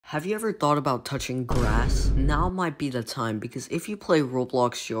Have you ever thought about touching grass? Now might be the time, because if you play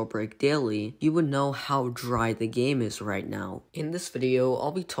Roblox Jailbreak daily, you would know how dry the game is right now. In this video,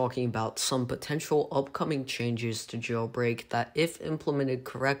 I'll be talking about some potential upcoming changes to Jailbreak that, if implemented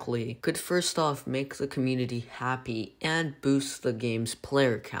correctly, could first off make the community happy and boost the game's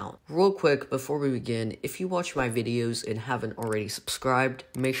player count. Real quick before we begin, if you watch my videos and haven't already subscribed,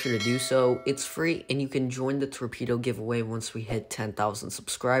 make sure to do so. It's free and you can join the torpedo giveaway once we hit 10,000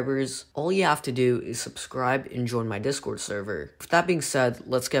 subscribers. All you have to do is subscribe and join my Discord server. With that being said,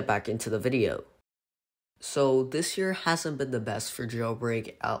 let's get back into the video. So this year hasn't been the best for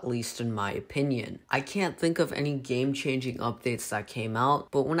Jailbreak, at least in my opinion. I can't think of any game-changing updates that came out,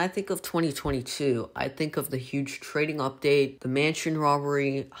 but when I think of 2022, I think of the huge trading update, the mansion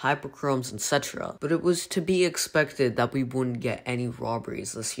robbery, hyperchromes, etc. But it was to be expected that we wouldn't get any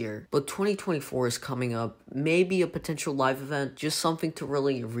robberies this year. But 2024 is coming up, maybe a potential live event, just something to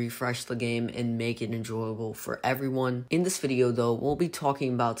really refresh the game and make it enjoyable for everyone. In this video though, we'll be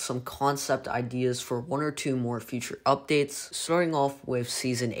talking about some concept ideas for one or two more future updates, starting off with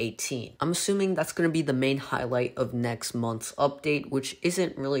Season 18. I'm assuming that's going to be the main highlight of next month's update, which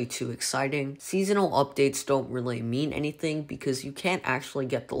isn't really too exciting. Seasonal updates don't really mean anything because you can't actually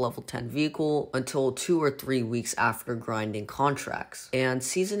get the level 10 vehicle until 2 or 3 weeks after grinding contracts. And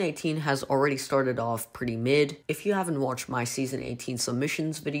Season 18 has already started off pretty mid. If you haven't watched my Season 18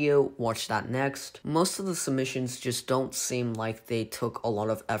 submissions video, watch that next. Most of the submissions just don't seem like they took a lot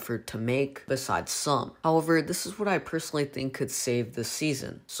of effort to make, besides some. However, this is what I personally think could save this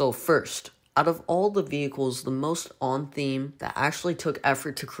season. So first, out of all the vehicles, the most on theme that actually took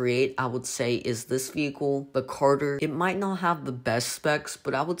effort to create, I would say, is this vehicle, the Carter. It might not have the best specs,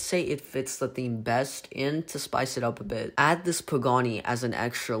 but I would say it fits the theme best, and to spice it up a bit, add this Pagani as an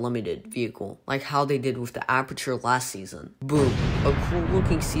extra limited vehicle, like how they did with the Aperture last season. Boom, a cool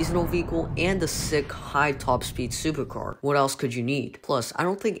looking seasonal vehicle and a sick high top speed supercar. What else could you need? Plus, I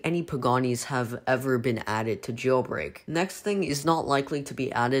don't think any Paganis have ever been added to Jailbreak. Next thing is not likely to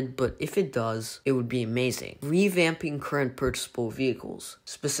be added, but if it does, it would be amazing. Revamping current purchasable vehicles,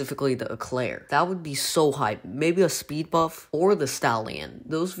 specifically the Eclair. That would be so hype. Maybe a speed buff or the Stallion.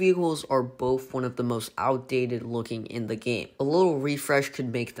 Those vehicles are both one of the most outdated looking in the game. A little refresh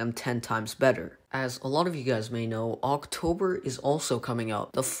could make them 10 times better. As a lot of you guys may know, October is also coming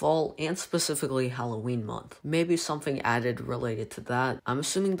up, the fall and specifically Halloween month. Maybe something added related to that. I'm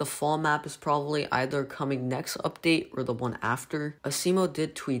assuming the fall map is probably either coming next update or the one after. Asimo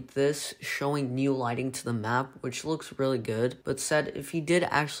did tweet this, showing new lighting to the map, which looks really good, but said if he did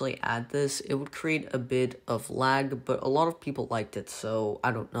actually add this, it would create a bit of lag, but a lot of people liked it, so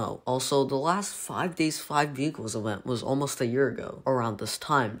I don't know. Also, the last 5 days 5 vehicles event was almost a year ago, around this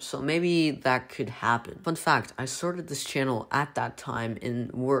time, so maybe that could happen. Fun fact, I started this channel at that time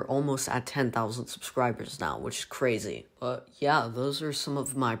and we're almost at 10,000 subscribers now, which is crazy. But yeah, those are some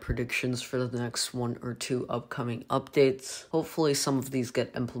of my predictions for the next 1 or 2 upcoming updates. Hopefully some of these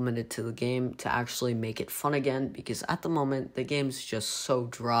get implemented to the game to actually make it fun again, because at the moment the game's just so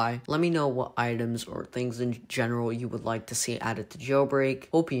dry. Let me know what items or things in general you would like to see added to Jailbreak.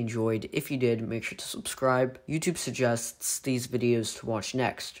 Hope you enjoyed. If you did, make sure to subscribe. YouTube suggests these videos to watch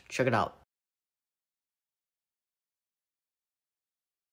next. Check it out.